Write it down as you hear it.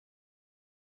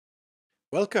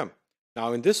Welcome.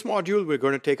 Now in this module, we're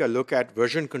going to take a look at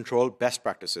version control best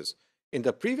practices. In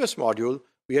the previous module,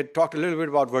 we had talked a little bit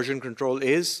about version control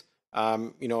is,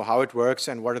 how it works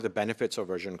and what are the benefits of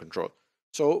version control.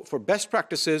 So for best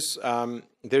practices,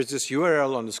 there's this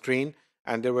URL on the screen,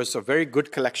 and there was a very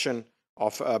good collection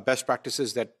of best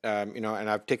practices that, and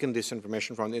I've taken this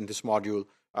information from in this module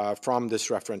from this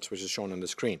reference, which is shown on the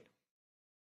screen.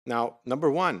 Now,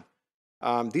 number one,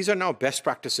 these are now best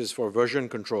practices for version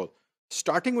control.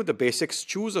 Starting with the basics,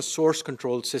 choose a source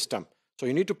control system. So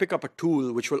you need to pick up a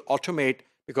tool which will automate,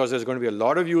 because there's going to be a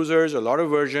lot of users, a lot of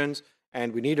versions,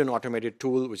 and we need an automated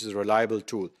tool which is a reliable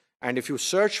tool. And if you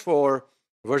search for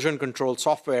version control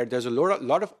software, there's a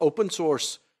lot of open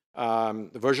source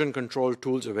version control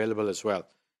tools available as well.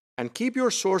 And keep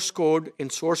your source code in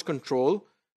source control,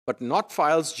 but not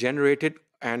files generated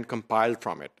and compiled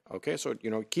from it. Okay, so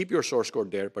keep your source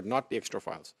code there, but not the extra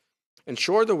files.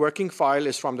 Ensure the working file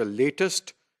is from the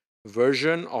latest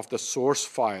version of the source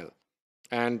file,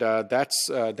 and that's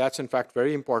in fact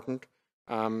very important.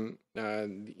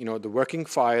 The working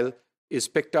file is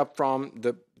picked up from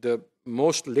the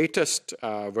most latest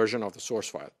version of the source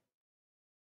file.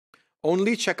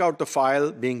 Only check out the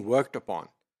file being worked upon,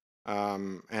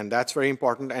 and that's very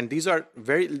important. And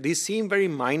these seem very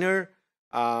minor,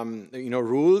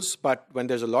 rules, but when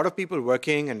there's a lot of people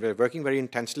working and we're working very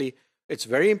intensely, it's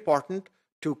very important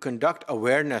to conduct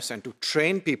awareness and to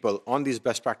train people on these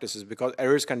best practices, because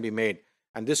errors can be made,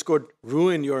 and this could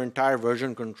ruin your entire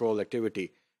version control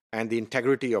activity and the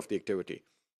integrity of the activity.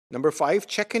 Number 5,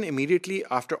 check in immediately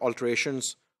after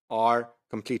alterations are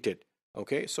completed.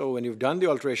 Okay, so when you've done the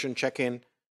alteration, check in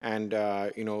and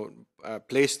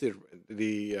place the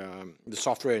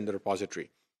software in the repository.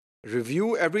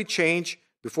 Review every change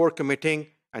before committing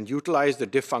and utilize the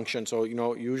diff function. So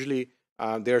usually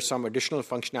there's some additional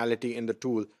functionality in the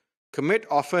tool. Commit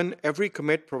often. Every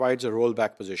commit provides a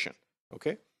rollback position.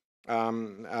 Okay,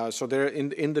 so there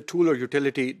in the tool or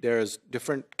utility, there's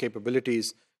different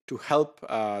capabilities to help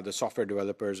the software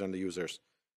developers and the users.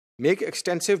 Make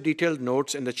extensive detailed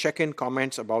notes in the check-in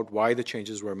comments about why the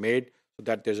changes were made, so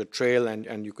that there's a trail,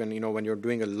 and you can, when you're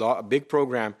doing a big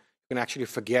program, you can actually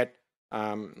forget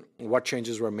what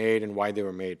changes were made and why they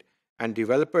were made. And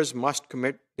developers must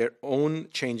commit their own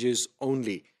changes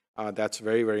only. That's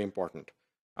very, very important.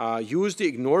 Use the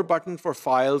ignore button for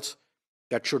files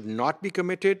that should not be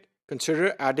committed.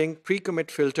 Consider adding pre-commit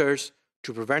filters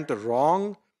to prevent the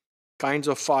wrong kinds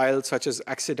of files, such as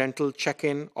accidental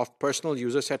check-in of personal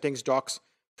user settings docs,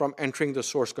 from entering the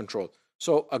source control.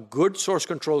 So a good source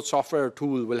control software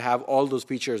tool will have all those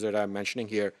features that I'm mentioning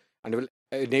here, and it will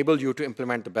enable you to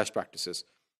implement the best practices.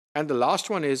 And the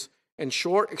last one is,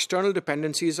 ensure external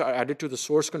dependencies are added to the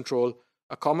source control,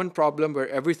 a common problem where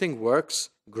everything works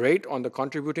great on the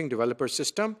contributing developer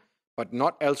system, but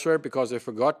not elsewhere because they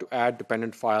forgot to add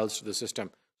dependent files to the system.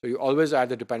 So you always add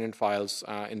the dependent files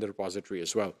in the repository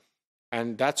as well.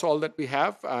 And that's all that we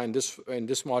have in this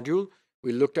module.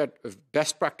 We looked at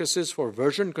best practices for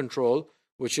version control,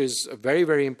 which is very,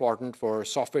 very important for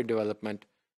software development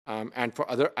and for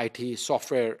other IT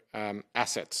software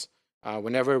assets.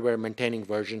 Whenever we're maintaining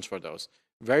versions for those.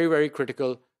 Very, very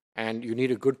critical, and you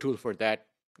need a good tool for that.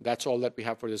 That's all that we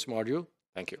have for this module.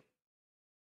 Thank you.